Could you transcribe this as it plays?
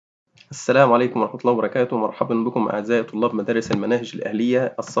السلام عليكم ورحمة الله وبركاته. مرحبا بكم أعزائي طلاب مدارس المناهج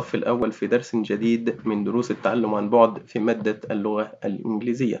الأهلية الصف الأول في درس جديد من دروس التعلم عن بعد في مادة اللغة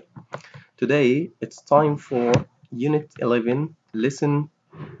الإنجليزية. Today it's time for Unit 11 Lesson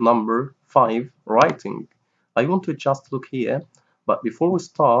number 5 Writing. I want to just look here, but before we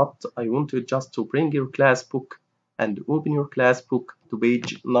start I want to just to bring your class book and open your class book to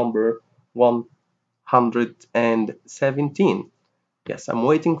page number 117. Yes, I'm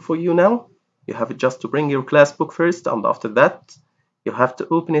waiting for you now. You have just to bring your class book first, and after that, you have to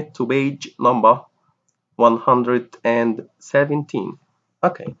open it to page number 117.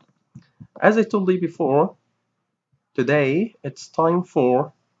 Okay, as I told you before, today it's time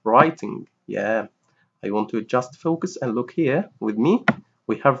for writing. Yeah, I want to just focus and look here with me.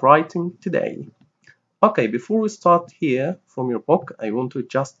 We have writing today. Okay, before we start here from your book, I want to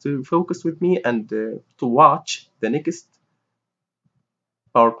just to focus with me and to watch the next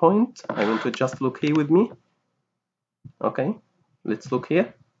PowerPoint. I want to just look here with me. Okay, let's look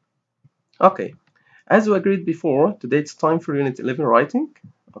here. Okay, as we agreed before, today it's time for Unit 11 writing.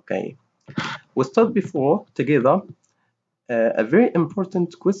 Okay, we started before together a very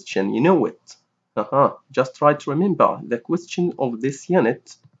important question. You know it. Just try to remember the question of this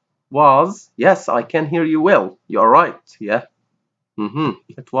unit was, yes, I can hear you well. You are right. Yeah.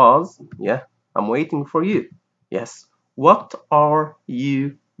 It was, yeah, I'm waiting for you. Yes. What are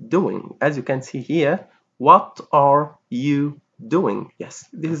you doing? As you can see here, what are you doing? Yes,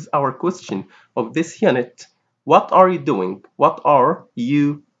 this is our question of this unit. What are you doing? What are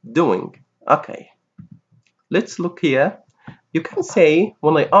you doing? Okay, let's look here. You can say,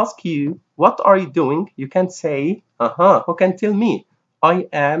 when I ask you, what are you doing? You can say, who can tell me? I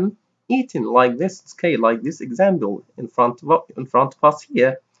am eating, like this. Okay, like this example in front of us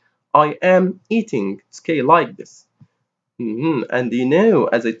here. I am eating. Okay, like this. And you know,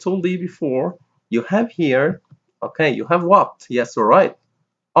 as I told you before, you have here, okay, you have what? Yes, all right.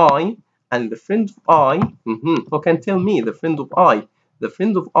 I and the friend of I. Who can tell me the friend of I? The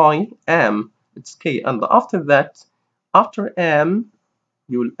friend of I am. It's okay. And after that, after am,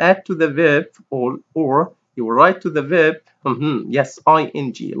 you will add to the verb or you will write to the verb. Yes,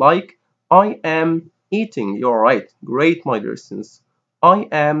 ing. Like I am eating. You're right. Great, my dear students. I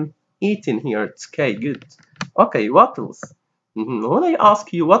am eating here. It's okay. Good. Okay, what else? When I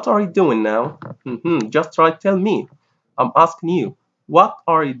ask you, what are you doing now? Just try to tell me. I'm asking you, what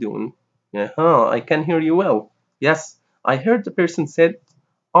are you doing? I can hear you well. Yes, I heard the person said,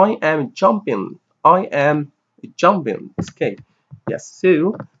 I am jumping. I am jumping. Okay. Yes,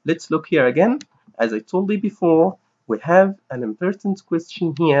 so let's look here again. As I told you before, we have an important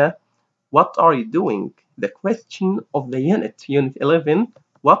question here. What are you doing? The question of the unit 11.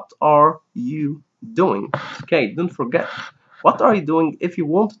 What are you doing? Okay, don't forget. What are you doing? If you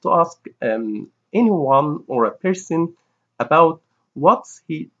want to ask anyone or a person about what's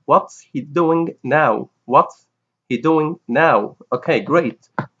he doing now? What's he doing now? Okay, great.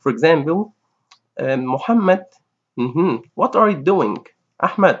 For example, Muhammad, what are you doing?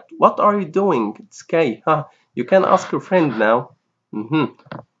 Ahmed, what are you doing? It's okay. You can ask your friend now.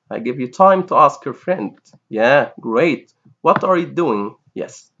 I give you time to ask your friend. Yeah, great. What are you doing?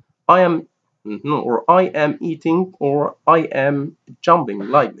 Yes, I am, or I am eating, or I am jumping,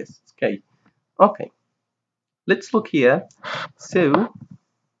 like this. Okay. Okay. Let's look here. So,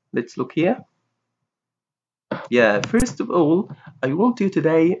 let's look here. Yeah, first of all, I want you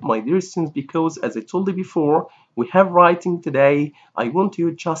today, my dear students, because as I told you before, we have writing today. I want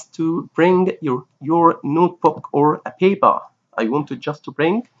you just to bring your notebook or a paper. I want you just to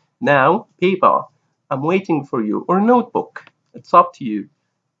bring now paper. I'm waiting for you, or notebook. It's up to you,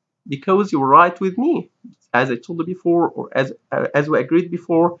 because you write with me. As I told you before, or as we agreed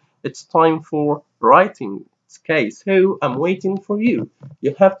before, it's time for writing. Okay, so I'm waiting for you.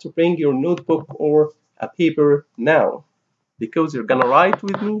 You have to bring your notebook or a paper now, because you're gonna write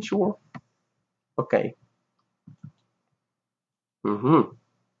with me, sure? Okay.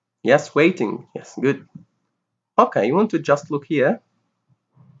 Yes, waiting. Yes, good. Okay, you want to just look here.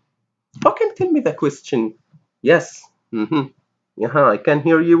 Who can tell me the question? Yes. Yeah, I can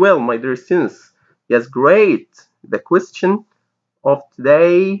hear you well, my dear students. Yes, great. The question of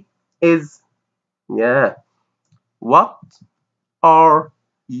today is, yeah, what are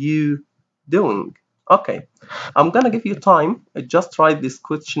you doing? Okay, I'm gonna give you time. Just try this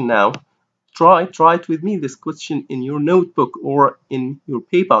question now. Try it with me, this question in your notebook or in your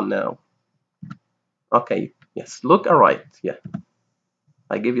paper now. Okay, yes, look, all right, yeah.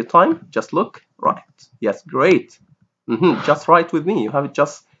 I give you time, just look, right. Yes, great. Just write with me. You have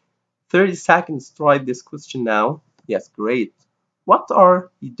just 30 seconds to write this question now. Yes, great. What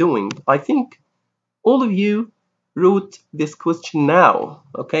are you doing? I think all of you wrote this question now.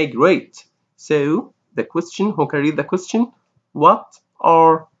 Okay, great. So the question, who can read the question? What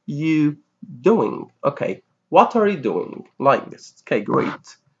are you doing? Okay, what are you doing? Like this. Okay,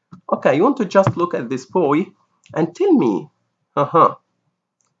 great. Okay, you want to just look at this boy and tell me,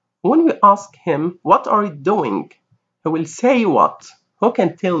 when we ask him, what are you doing? He will say what? Who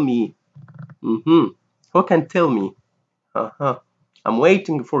can tell me? Who can tell me? I'm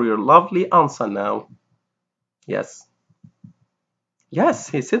waiting for your lovely answer now. Yes. Yes,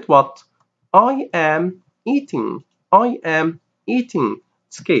 he said what? I am eating. I am eating.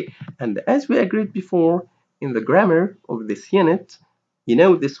 It's okay. And as we agreed before in the grammar of this unit, you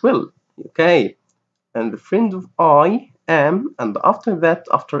know this well. Okay. And the friend of I am, and after that,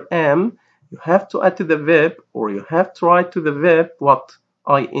 after am, you have to add to the verb, or you have to write to the verb what?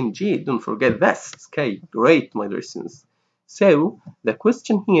 ing. Don't forget this. Okay, great, my dear students. So the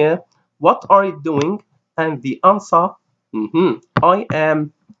question here, what are you doing? And the answer, I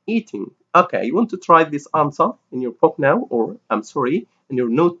am eating. Okay, you want to try this answer in your book now, or I'm sorry, in your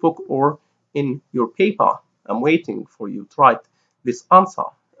notebook or in your paper. I'm waiting for you to write this answer.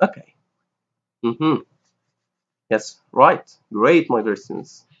 Okay. Yes, right. Great, my dear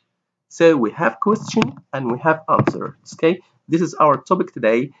students. So we have question and we have answer. Okay, this is our topic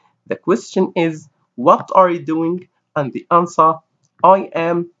today. The question is, what are you doing? And the answer, I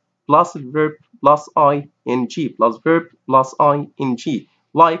am plus verb plus ing plus verb plus ing.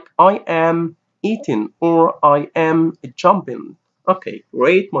 Like I am eating or I am jumping. Okay,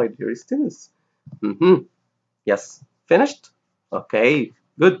 great, my dear students. Yes, finished? Okay,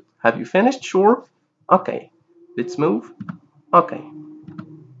 good. Have you finished? Sure. Okay, let's move. Okay.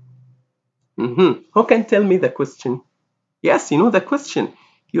 Who can tell me the question? Yes, you know the question.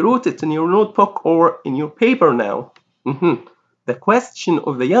 You wrote it in your notebook or in your paper now. The question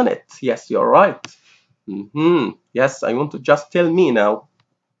of the unit. Yes, you're right. Yes, I want to just tell me now.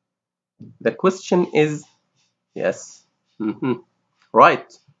 The question is, yes.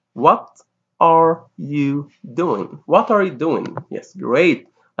 Right. What are you doing? What are you doing? Yes, great.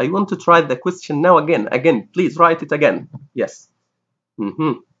 I want to try the question now again. Again, please write it again. Yes.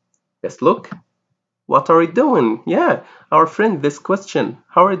 Yes, look. What are you doing? Yeah, our friend, this question.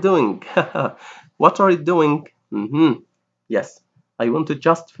 How are you doing? What are you doing? Yes, I want to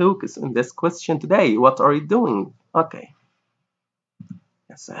just focus on this question today. What are you doing? Okay.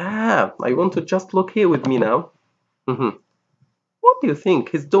 Yes, I want to just look here with me now. What do you think?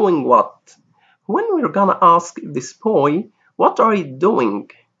 He's doing what? When we're gonna ask this boy, what are you doing?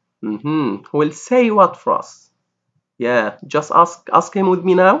 We'll say what for us? Yeah, just ask him with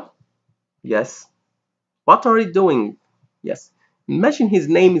me now. Yes. What are you doing? Yes. Imagine his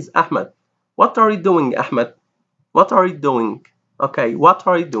name is Ahmed. What are you doing, Ahmed? What are you doing? Okay, what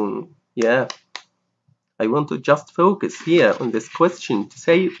are you doing? Yeah. I want to just focus here on this question to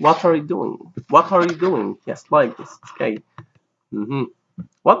say, what are you doing? What are you doing? Yes, like this. Okay.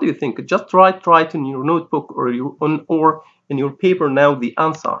 What do you think? Just write in your notebook or in your paper now the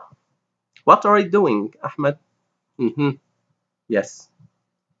answer. What are you doing, Ahmed? Yes.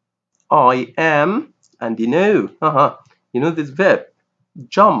 I am, and you know this verb,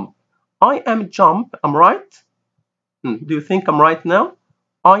 jump. I am jump. I'm right? Do you think I'm right now?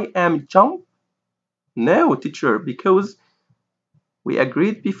 I am jump? No, teacher, because we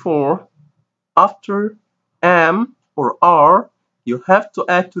agreed before, after am or are, you have to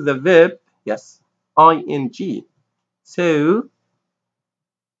add to the verb, yes, ing. So,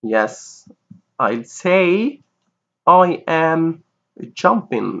 yes, I'll say I am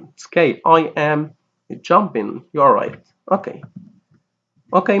jumping. Okay, I am jumping. You are right. Okay.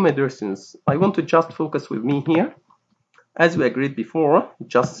 Okay, my dear students, I want to just focus with me here. As we agreed before,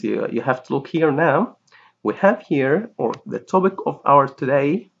 just you have to look here now. We have here, or the topic of our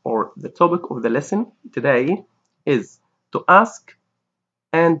today, or the topic of the lesson today is to ask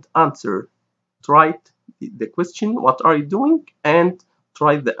and answer. To write the question, what are you doing? And to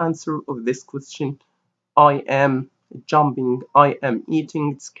write the answer of this question, I am jumping, I am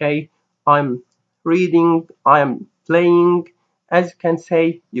eating, it's okay, I'm reading, I am playing. As you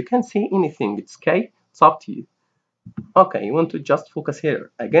can say anything, it's okay, it's up to you. Okay, you want to just focus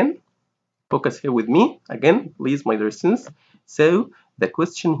here again. Focus here with me again, please, my dear students. So the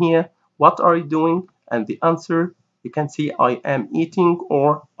question here, what are you doing? And the answer, you can see I am eating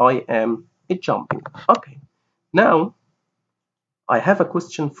or I am jumping. Okay, now I have a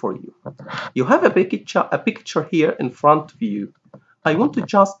question for you. You have a picture here in front of you. I want to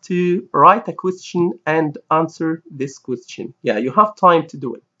just to write a question and answer this question. Yeah, you have time to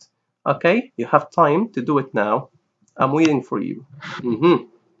do it. Okay, you have time to do it now. I'm waiting for you.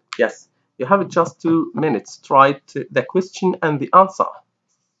 Yes, you have just 2 minutes to write the question and the answer.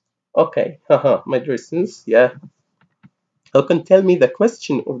 Okay, my dear students, yeah. You can tell me the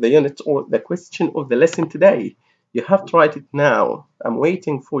question of the unit or the question of the lesson today. You have to write it now. I'm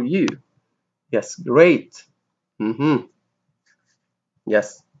waiting for you. Yes, great.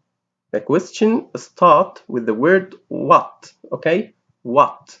 Yes. The question start with the word what. Okay,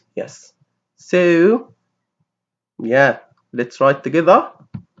 what. Yes. So, yeah, let's write together.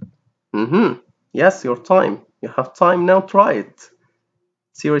 Yes, your time. You have time now to write.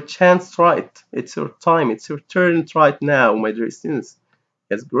 It's your chance to write. It's your time. It's your turn to write now, my dear students.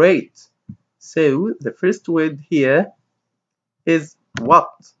 Yes, great. So the first word here is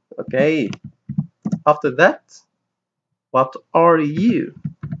what. Okay. After that, what are you?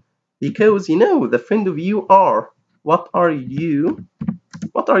 Because you know the friend of you are. What are you?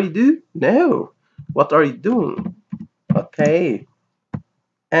 What are you doing? No. What are you doing? Okay.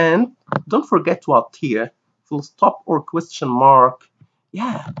 And don't forget what here. Full stop or question mark.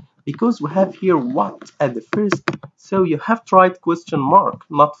 Yeah, because we have here what at the first, so you have to write question mark,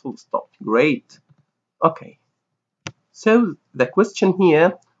 not full stop. Great. Okay. So the question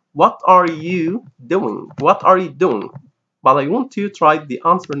here, what are you doing? What are you doing? But I want you to write the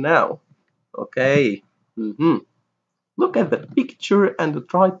answer now. Okay. Look at the picture and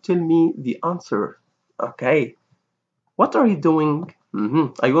try to tell me the answer. Okay. What are you doing?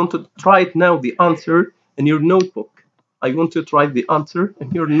 I want to try it now, the answer in your notebook. I want to try the answer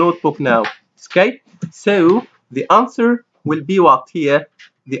in your notebook now. Okay? So the answer will be what here?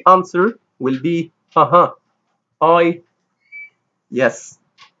 The answer will be, yes.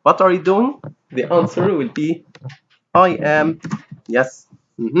 What are you doing? The answer will be, I am, yes.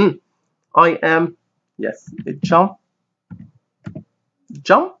 I am, yes. Jump.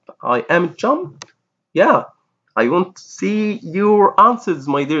 I am jump. Yeah. I want to see your answers,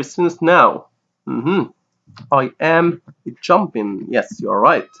 my dear students, now. I am jumping. Yes, you are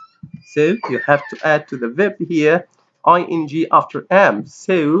right. So you have to add to the verb here ing after am.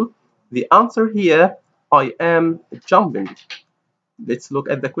 So the answer here, I am jumping. Let's look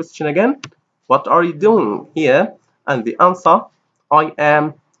at the question again. What are you doing here? And the answer, I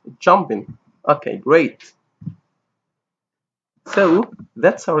am jumping. Okay, great. So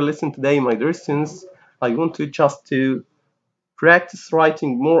that's our lesson today, my dear students. I want to just to practice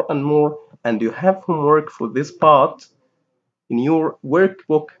writing more and more, and you have homework for this part. In your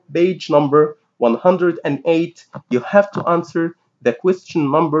workbook, page number 108, you have to answer the question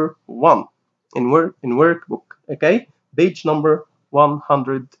number 1 in workbook, okay? Page number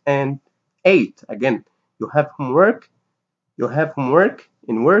 108. Again, you have homework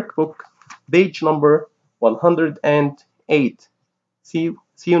in workbook, page number 108. See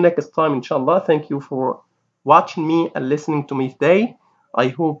you next time, inshallah. Thank you for watching me and listening to me today. I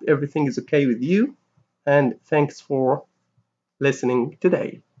hope everything is okay with you, and thanks for listening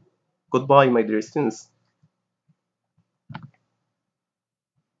today. Goodbye, my dear students.